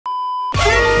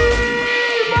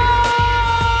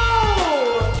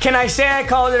Can I say I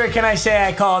called it or can I say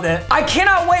I called it? I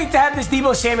cannot wait to have this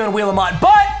Deebo Samuel and Wheel of Mud,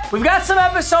 but we've got some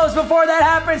episodes before that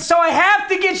happens, so I have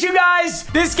to get you guys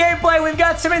this gameplay. We've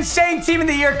got some insane Team of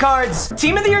the Year cards.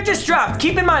 Team of the Year just dropped.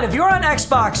 Keep in mind, if you're on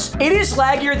Xbox, it is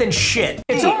laggier than shit.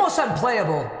 It's almost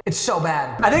unplayable. It's so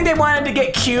bad. I think they wanted to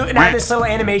get cute and have this little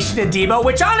animation to Deebo,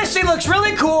 which honestly looks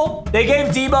really cool. They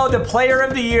gave Deebo the Player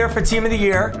of the Year for Team of the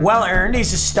Year. Well earned.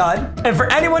 He's a stud. And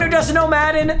for anyone who doesn't know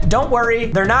Madden, don't worry.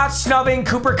 They're not snubbing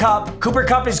Cooper Kupp. Cooper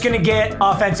Kupp is going to get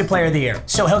Offensive Player of the Year,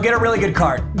 so he'll get a really good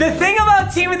card. The thing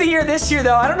about Team of the Year this year,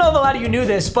 though, I don't know if a lot of you knew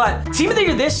this, but Team of the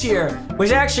Year this year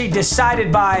was actually decided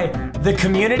by the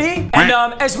community. And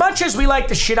as much as we like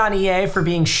to shit on EA for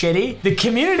being shitty, the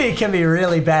community can be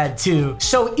really bad too.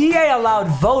 So EA allowed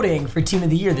voting for Team of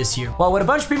the Year this year. Well, what a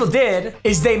bunch of people did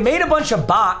is they made a bunch of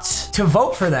bots to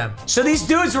vote for them. So these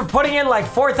dudes were putting in like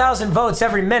 4,000 votes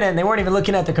every minute and they weren't even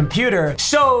looking at the computer.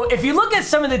 So if you look at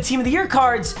some of the Team of the Year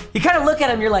cards, you kind of look at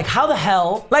them, you're like, how the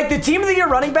hell? Like the Team of the Year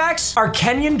running backs are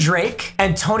Kenyon Drake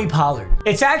and Tony Pollard.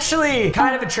 It's actually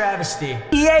kind of a travesty.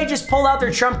 EA just pulled out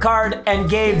their trump card and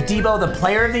gave Deebo the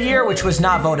Player of the Year, which was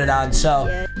not voted on.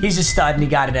 So he's a stud and he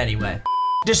got it anyway.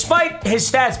 Despite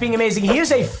his stats being amazing, he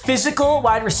is a physical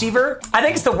wide receiver. I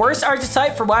think it's the worst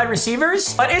archetype for wide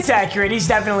receivers, but it's accurate. He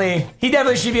definitely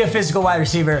should be a physical wide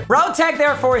receiver. Route tech,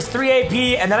 therefore, is 3 AP,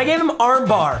 and then I gave him arm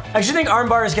bar. I actually think arm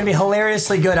bar is going to be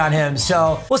hilariously good on him,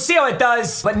 so we'll see how it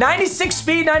does. But 96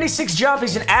 speed, 96 jump,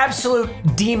 he's an absolute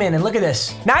demon, and look at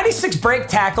this. 96 break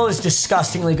tackle is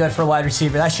disgustingly good for a wide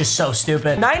receiver. That's just so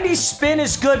stupid. 90 spin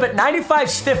is good, but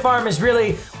 95 stiff arm is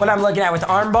really what I'm looking at with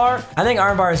arm bar. I think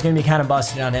arm bar is going to be kind of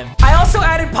busted on him. I also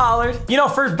added Pollard, you know,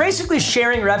 for basically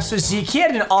sharing reps with Zeke. He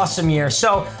had an awesome year,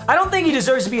 so I don't think he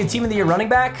deserves to be a Team of the Year running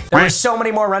back. There were so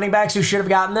many more running backs who should have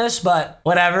gotten this, but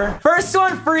whatever. First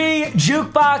one free,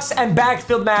 Jukebox and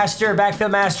Backfield Master.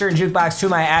 Backfield Master and Jukebox, two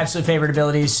of my absolute favorite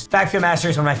abilities. Backfield Master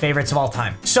is one of my favorites of all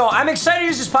time. So I'm excited to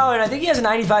use this Pollard. I think he has a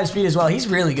 95 speed as well. He's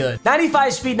really good.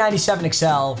 95 speed, 97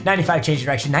 excel, 95 change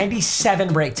direction,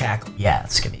 97 break tackle. Yeah,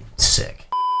 it's gonna be sick.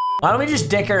 Why don't we just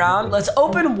dick around? Let's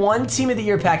open one Team of the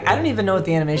Year pack. I don't even know what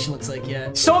the animation looks like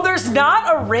yet. So there's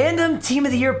not a random Team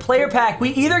of the Year player pack. We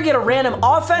either get a random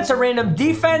offense, a random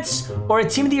defense, or a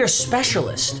Team of the Year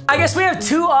specialist. I guess we have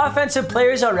 2 offensive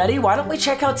players already. Why don't we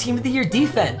check out Team of the Year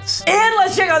defense? And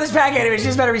let's check out this pack animation.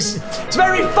 This better be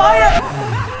fire.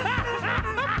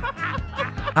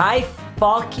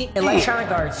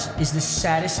 Electronic Arts is the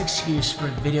saddest excuse for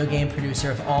a video game producer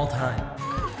of all time.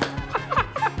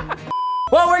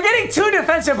 Well, we're getting 2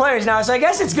 defensive players now, so I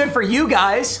guess it's good for you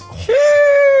guys. We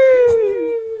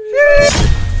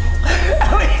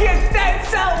get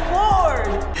Denzel Ward.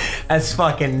 That's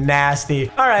fucking nasty.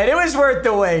 All right, it was worth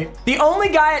the wait. The only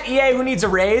guy at EA who needs a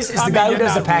raise is the guy who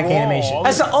does the pack animation.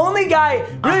 That's the only guy,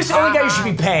 really it's the only guy you should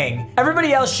be paying.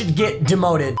 Everybody else should get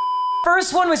demoted.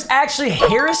 First one was actually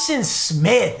Harrison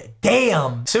Smith.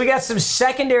 Damn. So we got some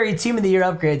secondary Team of the Year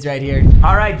upgrades right here.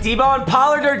 All right, Deebo and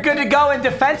Pollard are good to go. And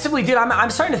defensively, dude, I'm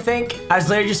starting to think, I was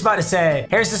literally just about to say,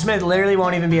 Harrison Smith literally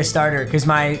won't even be a starter because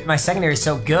my secondary is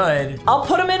so good. I'll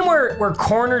put him in where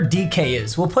corner DK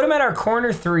is. We'll put him at our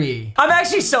corner 3. I'm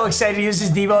actually so excited to use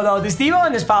this Deebo, though. This Deebo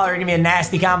and this Pollard are gonna be a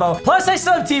nasty combo. Plus, I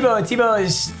still have Tebow, and Tebow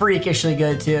is freakishly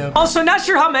good, too. Also, not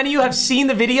sure how many of you have seen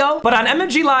the video, but on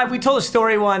MMG Live, we told a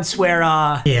story once where,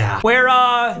 I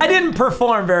didn't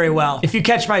perform very well, if you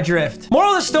catch my drift.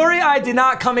 Moral of the story, I did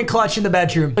not come in clutch in the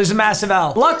bedroom. There's a massive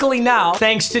L. Luckily now,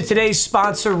 thanks to today's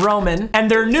sponsor, Roman,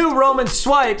 and their new Roman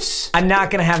swipes, I'm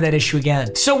not gonna have that issue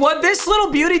again. So what this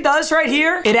little beauty does right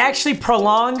here, it actually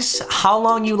prolongs how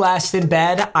long you last in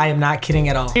bed. I am not kidding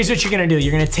at all. Here's what you're gonna do.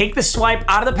 You're gonna take the swipe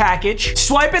out of the package,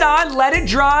 swipe it on, let it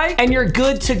dry, and you're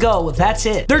good to go. That's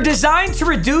it. They're designed to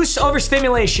reduce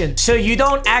overstimulation, so you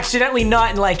don't accidentally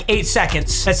nut in like 8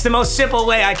 seconds. That's the most simple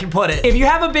way I can put it. If you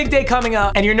have a big day coming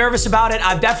up and you're nervous about it,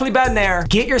 I've definitely been there.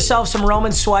 Get yourself some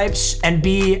Roman swipes and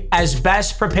be as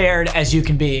best prepared as you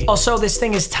can be. Also, this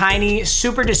thing is tiny,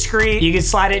 super discreet. You can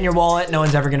slide it in your wallet. No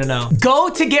one's ever gonna know. Go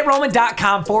to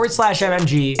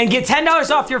GetRoman.com/MMG and get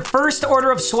 $10 off your first order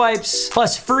of swipes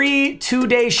plus free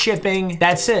 2-day shipping.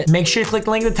 That's it. Make sure you click the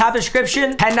link in the top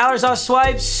description. $10 off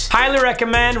swipes. Highly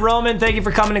recommend. Roman, thank you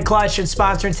for coming in clutch and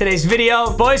sponsoring today's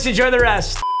video. Boys, enjoy the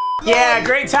rest. Yeah,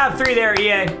 great top 3 there,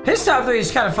 EA. His top 3 is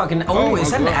kind of fucking... Oh,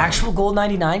 is that an actual gold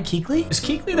 99, Kuechly? Is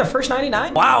Kuechly the first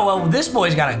 99? Wow, well, this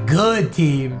boy's got a good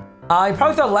team. He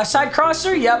probably threw a left side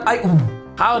crosser. Yep.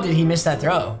 How did he miss that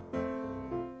throw?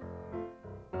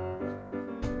 I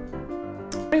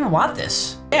don't even want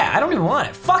this. Yeah, I don't even want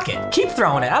it. Fuck it. Keep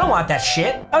throwing it. I don't want that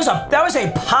shit. That was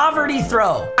a poverty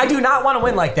throw. I do not want to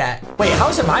win like that. Wait, how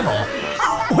is it my ball?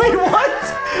 Wait, what?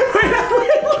 Wait,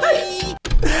 what?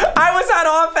 I was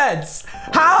on offense.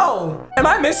 How? Am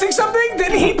I missing something?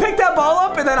 Didn't he pick that ball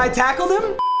up and then I tackled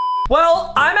him?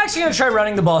 Well, I'm actually gonna try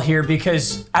running the ball here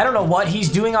because I don't know what he's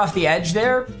doing off the edge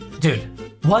there. Dude,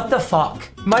 what the fuck?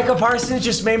 Micah Parsons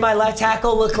just made my left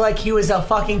tackle look like he was a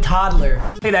fucking toddler.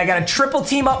 Look at that, I got a triple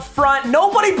team up front.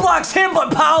 Nobody blocks him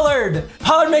but Pollard.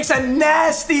 Pollard makes a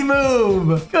nasty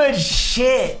move. Good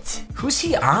shit. Who's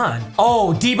he on?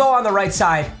 Oh, Deebo on the right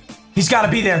side. He's gotta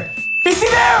be there. Is he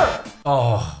there?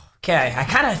 Oh, okay. I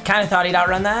kind of thought he'd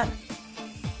outrun that.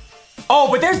 Oh,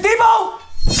 but there's Deebo.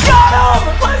 Got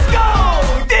him! Let's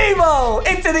go! Deebo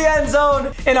into the end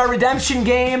zone in our redemption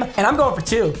game. And I'm going for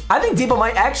 2. I think Deebo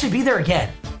might actually be there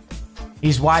again.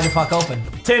 He's wide the fuck open.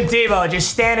 Tim Tebow just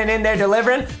standing in there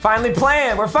delivering. Finally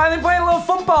playing. We're finally playing a little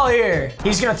football here.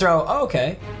 He's gonna throw. Oh,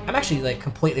 okay. I'm actually like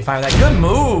completely fine with that. Good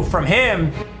move from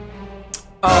him.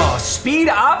 Oh, speed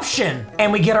option.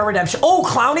 And we get our redemption. Oh,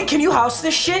 Clowney, can you house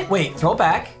this shit? Wait, throw it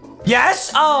back.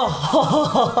 Yes.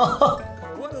 Oh.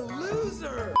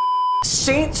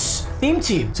 Saints theme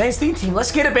team. Saints theme team.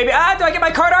 Let's get it, baby. Ah, do I get my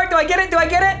card art? Do I get it? Do I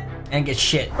get it? And get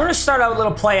shit. We're gonna start out with a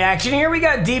little play action here. We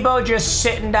got Deebo just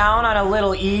sitting down on a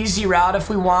little easy route if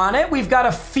we want it. We've got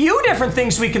a few different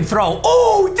things we can throw.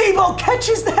 Oh, Deebo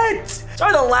catches that.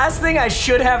 Sorry, the last thing I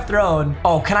should have thrown.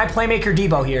 Oh, can I playmaker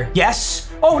Deebo here? Yes.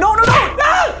 Oh, no, no, no.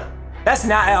 Ah! That's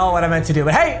not at all what I meant to do,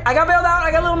 but hey, I got bailed out.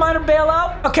 I got a little minor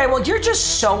bailout. Okay, well, you're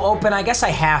just so open. I guess I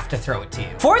have to throw it to you.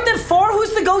 4th and 4,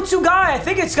 who's the go-to guy? I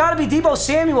think it's gotta be Deebo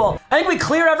Samuel. I think we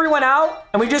clear everyone out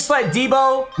and we just let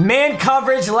Deebo, man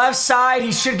coverage, left side.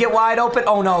 He should get wide open.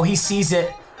 Oh no, he sees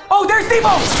it. Oh, there's Deebo,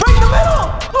 right in the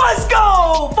middle. Let's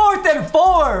go, 4th and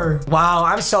 4. Wow,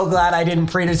 I'm so glad I didn't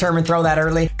predetermine throw that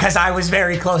early because I was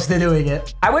very close to doing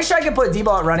it. I wish I could put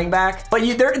Deebo at running back, but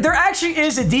there actually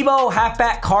is a Deebo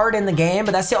halfback card in the game,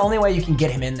 but that's the only way you can get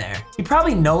him in there. He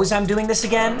probably knows I'm doing this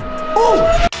again.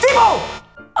 Oh, Deebo!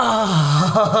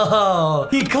 Oh,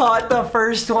 he caught the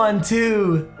first one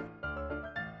too.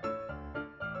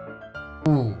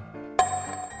 Ooh.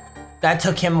 That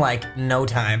took him like no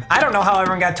time. I don't know how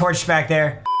everyone got torched back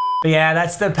there. But yeah,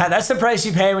 that's the price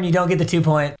you pay when you don't get the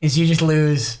 2-point, is you just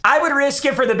lose. I would risk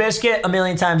it for the biscuit a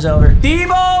million times over.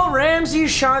 Deebo, Ramsey,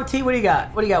 Shanti, what do you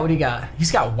got? What do you got?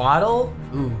 He's got Waddle.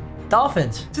 Ooh,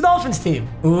 Dolphins. It's a Dolphins team.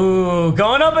 Ooh,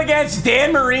 going up against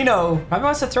Dan Marino. Probably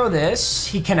wants to throw this.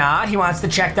 He cannot. He wants to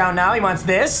check down now. He wants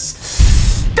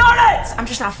this. Darn it! I'm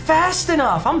just not fast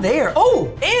enough. I'm there.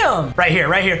 Oh, damn. Right here.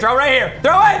 Throw right here.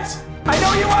 Throw it! I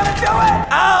know you want to do it!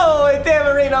 Oh, and Dan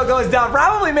Marino goes down.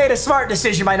 Probably made a smart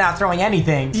decision by not throwing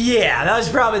anything. Yeah, that was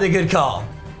probably the good call.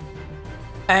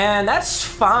 And that's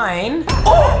fine.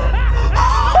 Oh!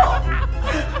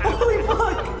 Holy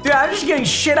fuck. Dude, I'm just getting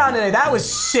shit on today. That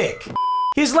was sick.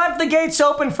 He's left the gates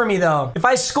open for me, though. If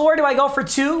I score, do I go for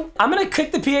 2? I'm going to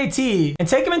kick the PAT and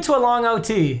take him into a long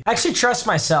OT. I actually trust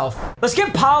myself. Let's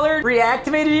get Pollard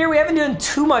reactivated here. We haven't done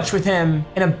too much with him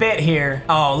in a bit here.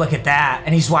 Oh, look at that.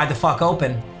 And he's wide the fuck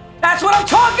open. That's what I'm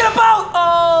talking about.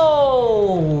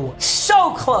 Oh,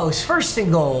 so close. 1st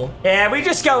and goal. Yeah, we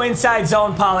just go inside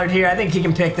zone Pollard here. I think he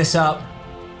can pick this up.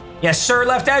 Yes, sir,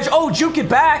 left edge. Oh, juke it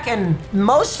back. And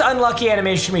most unlucky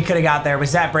animation we could have got there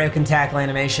was that broken tackle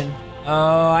animation.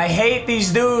 Oh, I hate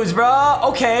these dudes, bro.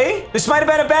 Okay, this might have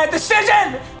been a bad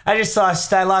decision.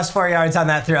 I lost 4 yards on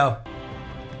that throw.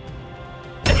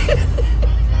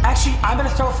 Actually, I'm gonna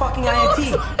throw a fucking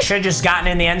INT. Should have just gotten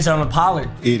in the end zone with Pollard.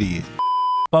 Idiot.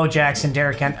 Bo Jackson,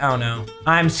 Derrick Kent. Oh no,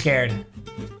 I'm scared.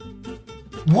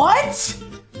 What?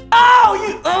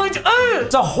 Oh,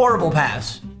 it's a horrible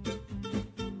pass.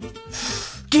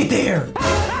 Get there.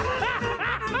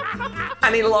 I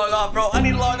need to log off, bro. I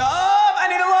need to log off.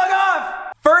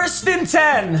 1st and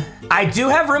 10. I do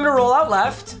have room to roll out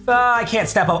left. I can't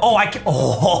step up. Oh, I can.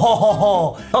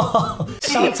 Oh.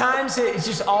 Sometimes it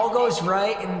just all goes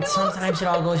right, and sometimes it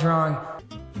all goes wrong.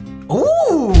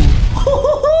 Ooh.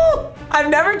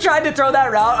 I've never tried to throw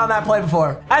that route on that play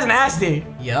before. That's nasty.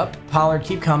 Yep. Pollard,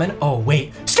 keep coming. Oh,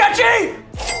 wait. Sketchy!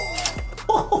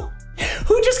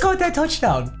 Who just caught that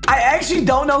touchdown? I actually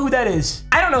don't know who that is.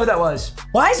 I don't know who that was.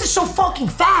 Why is it so fucking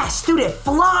fast? Dude, it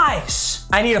flies.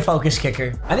 I need a focus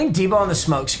kicker. I think Deebo on the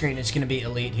smoke screen is gonna be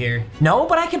elite here. No,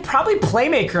 but I could probably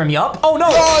playmaker him, yup. Oh no,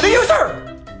 the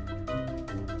user!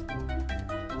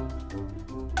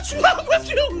 What's wrong with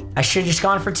you? I should've just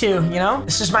gone for 2, you know?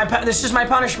 This is my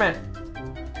punishment.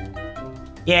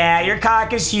 Yeah, your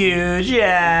cock is huge,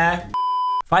 yeah.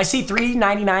 If I see 3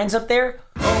 99s up there.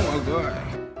 Oh my God.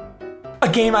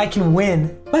 game I can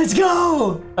win. Let's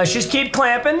go. Let's just keep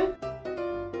clamping.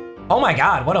 Oh my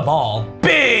God, what a ball.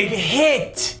 Big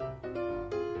hit.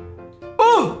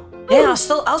 Ooh. Yeah,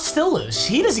 I'll still lose.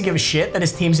 He doesn't give a shit that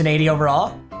his team's an 80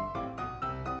 overall.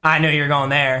 I knew you were going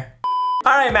there.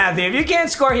 All right, Matthew, if you can't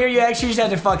score here, you actually just have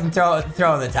to fucking throw in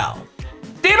the towel.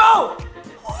 Deebo!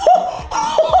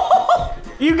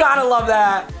 You gotta love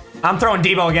that. I'm throwing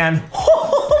Deebo again.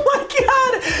 Oh my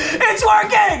God, it's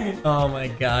working. Oh my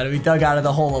God, we dug out of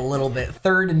the hole a little bit.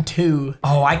 3rd and 2.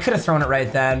 Oh, I could have thrown it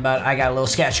right then, but I got a little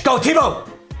sketch. Go, Deebo!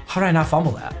 How did I not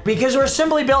fumble that? Because we're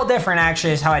simply built different,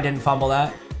 actually, is how I didn't fumble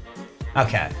that.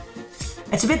 Okay.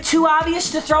 It's a bit too obvious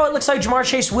to throw. It looks like Jamar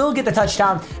Chase will get the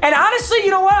touchdown. And honestly, you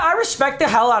know what? I respect the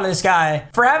hell out of this guy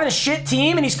for having a shit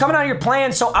team, and he's coming out here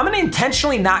playing, so I'm gonna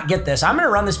intentionally not get this. I'm gonna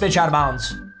run this bitch out of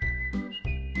bounds.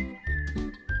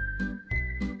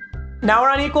 Now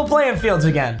we're on equal playing fields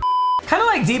again. Kind of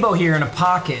like Deebo here in a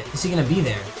pocket. Is he gonna be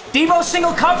there? Deebo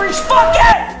single coverage, fuck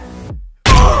it!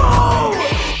 Oh!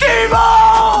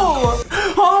 Deebo!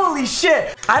 Holy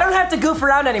shit. I don't have to goof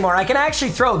around anymore. I can actually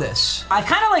throw this. I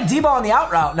kind of like Deebo on the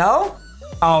out route, no?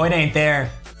 Oh, it ain't there.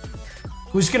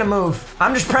 Who's gonna move?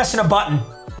 I'm just pressing a button.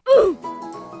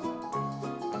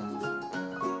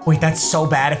 Wait, that's so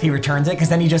bad if he returns it, because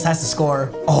then he just has to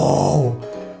score. Oh,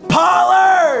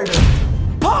 Pollard!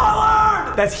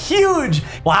 Pollard! That's huge.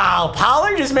 Wow,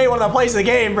 Pollard just made one of the plays of the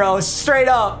game, bro. Straight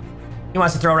up. He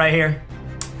wants to throw right here.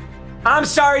 I'm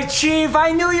sorry, Chief.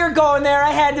 I knew you were going there.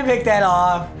 I had to pick that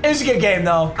off. It was a good game,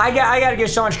 though. I got to give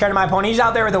so much credit to my opponent. He's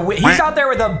out there with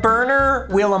a burner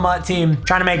wheel em up team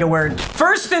trying to make it work.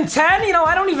 1st and 10. You know,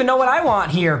 I don't even know what I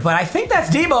want here, but I think that's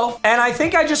Deebo, and I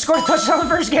think I just scored a touchdown in the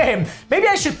first game. Maybe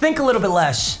I should think a little bit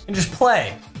less and just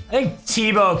play. I think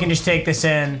Deebo can just take this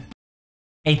in.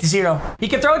 8-0. He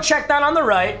can throw a check down on the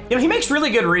right. You know, he makes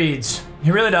really good reads. He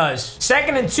really does.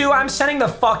 2nd and 2. I'm sending the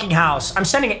fucking house. I'm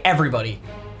sending everybody.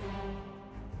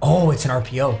 Oh, it's an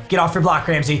RPO. Get off your block,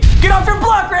 Ramsey. Get off your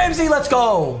block, Ramsey. Let's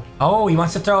go. Oh, he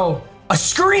wants to throw a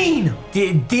screen.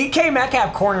 DK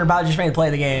Metcalf corner about just made the play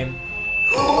of the game.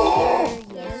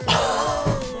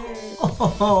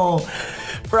 Oh,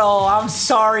 bro, I'm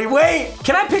sorry. Wait,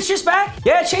 can I pitch this back?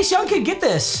 Yeah, Chase Young could get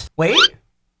this. Wait.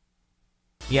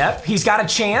 Yep, he's got a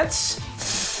chance.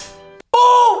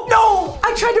 Oh, no.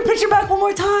 I tried to pitch it back one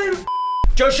more time.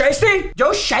 Joe Shiesty?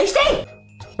 Joe Shiesty?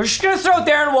 We're just gonna throw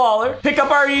Darren Waller, pick up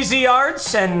our easy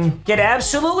yards, and get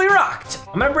absolutely rocked.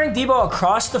 I'm gonna bring Deebo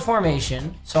across the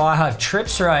formation, so I'll have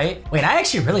trips right. Wait, I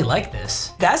actually really like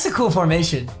this. That's a cool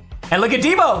formation. And look at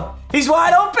Deebo. He's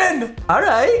wide open. All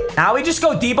right. Now we just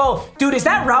go Deebo. Dude, is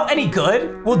that route any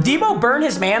good? Will Deebo burn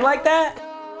his man like that?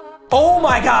 Oh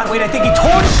my God, wait, I think he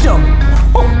torched him.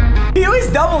 He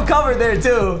was double covered there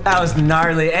too. That was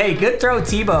gnarly. Hey, good throw,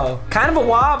 Deebo. Kind of a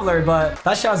wobbler, but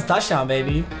touchdown's a touchdown,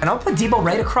 baby. And I'll put Deebo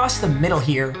right across the middle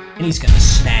here, and he's gonna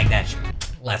snag that.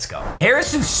 Let's go.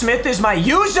 Harrison Smith is my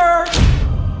user.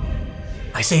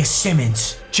 Isaiah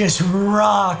Simmons just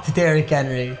rocked Derrick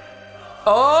Henry.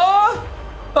 Oh,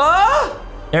 oh.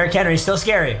 Derrick Henry's still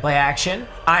scary. Play action.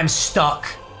 I'm stuck.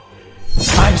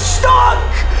 I'm stuck!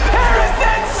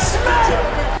 Harrison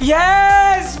Smith!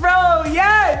 Yes, bro,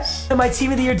 yes! And my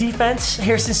team of the year defense,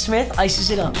 Harrison Smith,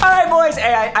 ices it up. All right, boys.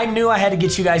 Hey, I knew I had to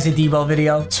get you guys a Deebo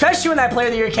video, especially when that player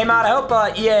of the year came out. I hope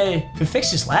EA can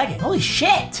fix this lagging. Holy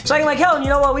shit. So I can like, hell, and you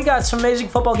know what? We got some amazing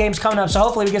football games coming up, so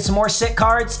hopefully we get some more sick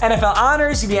cards. NFL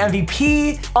honors, the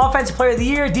MVP, offensive player of the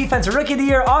year, defensive rookie of the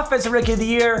year, offensive rookie of the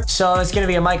year. So it's gonna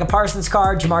be a Micah Parsons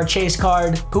card, Jamar Chase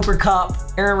card, Cooper Kupp,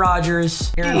 Aaron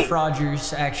Rodgers,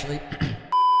 actually.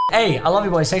 Hey, I love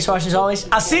you boys. Thanks for watching as always.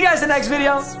 I'll see you guys in the next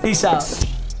video. Peace out.